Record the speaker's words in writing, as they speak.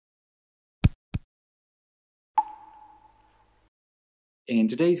In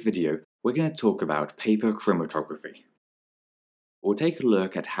today's video, we're going to talk about paper chromatography. We'll take a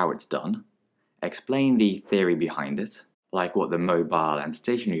look at how it's done, explain the theory behind it, like what the mobile and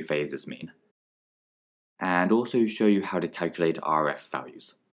stationary phases mean, and also show you how to calculate RF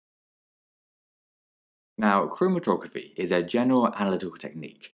values. Now, chromatography is a general analytical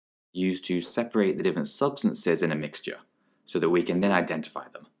technique used to separate the different substances in a mixture so that we can then identify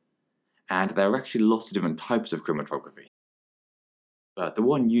them. And there are actually lots of different types of chromatography. But the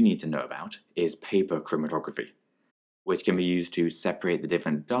one you need to know about is paper chromatography, which can be used to separate the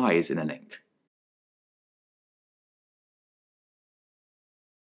different dyes in an ink.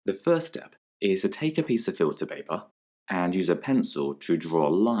 The first step is to take a piece of filter paper and use a pencil to draw a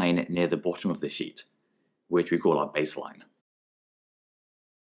line near the bottom of the sheet, which we call our baseline.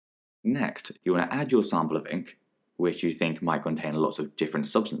 Next, you want to add your sample of ink, which you think might contain lots of different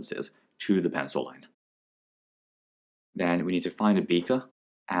substances, to the pencil line. Then we need to find a beaker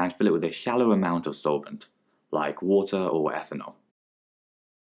and fill it with a shallow amount of solvent, like water or ethanol.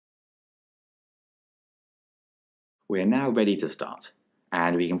 We are now ready to start,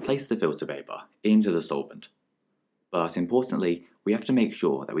 and we can place the filter paper into the solvent. But importantly, we have to make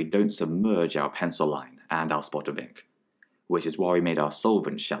sure that we don't submerge our pencil line and our spot of ink, which is why we made our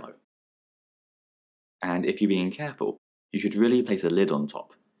solvent shallow. And if you're being careful, you should really place a lid on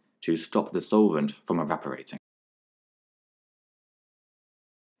top to stop the solvent from evaporating.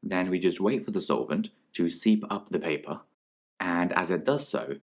 Then we just wait for the solvent to seep up the paper, and as it does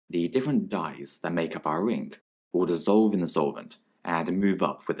so, the different dyes that make up our ink will dissolve in the solvent and move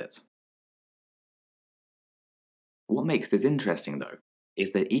up with it. What makes this interesting though,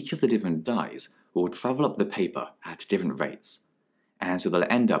 is that each of the different dyes will travel up the paper at different rates, and so they'll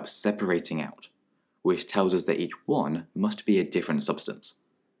end up separating out, which tells us that each one must be a different substance.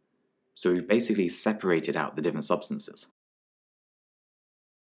 So we've basically separated out the different substances.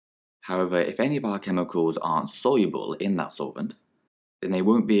 However, if any of our chemicals aren't soluble in that solvent, then they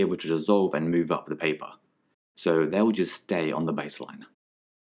won't be able to dissolve and move up the paper, so they'll just stay on the baseline.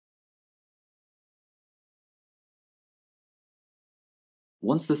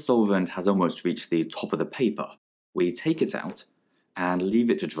 Once the solvent has almost reached the top of the paper, we take it out and leave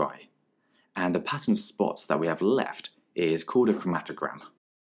it to dry, and the pattern of spots that we have left is called a chromatogram.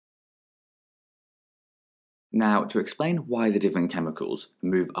 Now, to explain why the different chemicals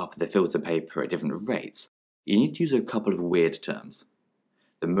move up the filter paper at different rates, you need to use a couple of weird terms: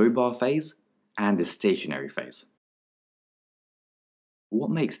 the mobile phase and the stationary phase.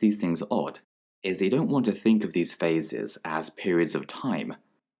 What makes these things odd is that you don't want to think of these phases as periods of time,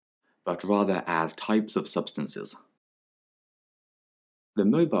 but rather as types of substances. The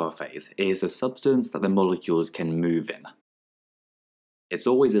mobile phase is a substance that the molecules can move in. It's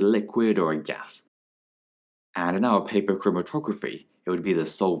always a liquid or a gas, and in our paper chromatography, it would be the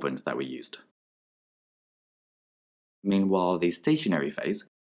solvent that we used. Meanwhile, the stationary phase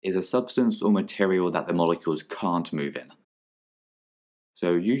is a substance or material that the molecules can't move in.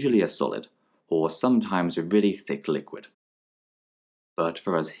 So usually a solid, or sometimes a really thick liquid. But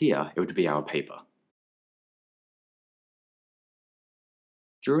for us here, it would be our paper.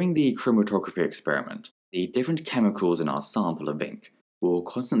 During the chromatography experiment, the different chemicals in our sample of ink will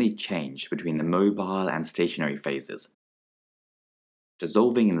constantly change between the mobile and stationary phases,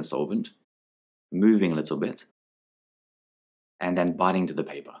 dissolving in the solvent, moving a little bit, and then binding to the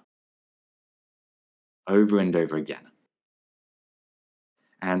paper, over and over again.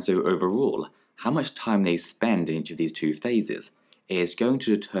 And so overall, how much time they spend in each of these two phases is going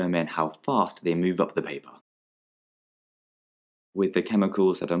to determine how fast they move up the paper. With the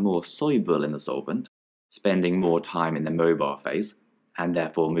chemicals that are more soluble in the solvent spending more time in the mobile phase, and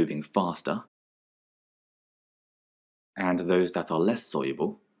therefore moving faster, and those that are less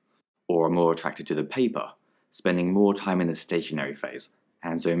soluble, or are more attracted to the paper, spending more time in the stationary phase,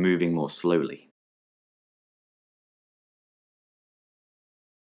 and so moving more slowly.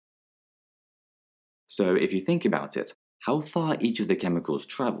 So if you think about it, how far each of the chemicals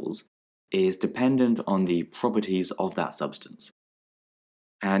travels is dependent on the properties of that substance.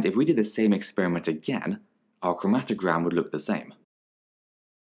 And if we did the same experiment again, our chromatogram would look the same.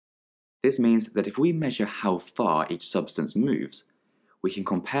 This means that if we measure how far each substance moves, we can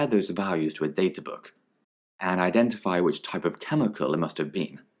compare those values to a data book and identify which type of chemical it must have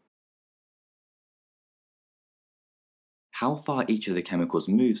been. How far each of the chemicals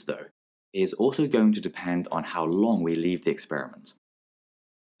moves, though, is also going to depend on how long we leave the experiment.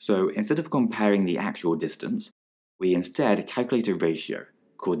 So instead of comparing the actual distance, we instead calculate a ratio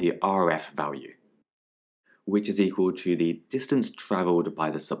called the RF value, which is equal to the distance travelled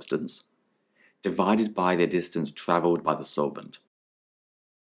by the substance divided by the distance travelled by the solvent,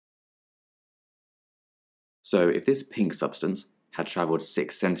 So if this pink substance had travelled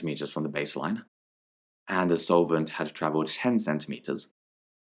 6 centimeters from the baseline, and the solvent had travelled 10 centimeters,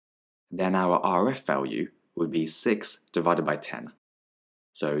 then our RF value would be 6 divided by 10,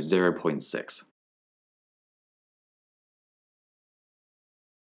 so 0.6.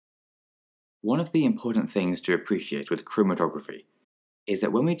 One of the important things to appreciate with chromatography is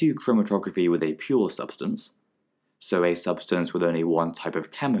that when we do chromatography with a pure substance, so a substance with only one type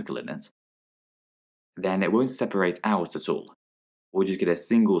of chemical in it, then it won't separate out at all. We'll just get a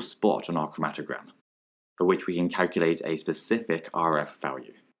single spot on our chromatogram, for which we can calculate a specific RF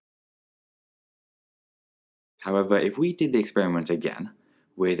value. However, if we did the experiment again,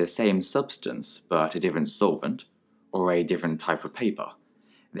 with the same substance but a different solvent, or a different type of paper,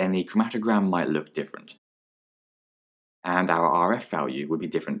 then the chromatogram might look different. And our RF value would be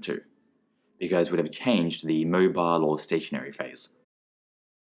different too, because we'd have changed the mobile or stationary phase.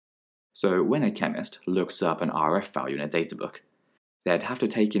 So when a chemist looks up an RF value in a databook, they'd have to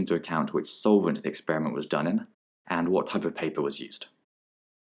take into account which solvent the experiment was done in, and what type of paper was used.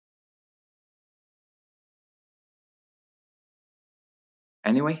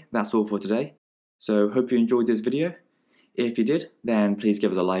 Anyway, that's all for today, so hope you enjoyed this video. If you did, then please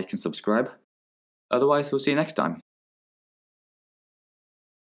give us a like and subscribe. Otherwise, we'll see you next time.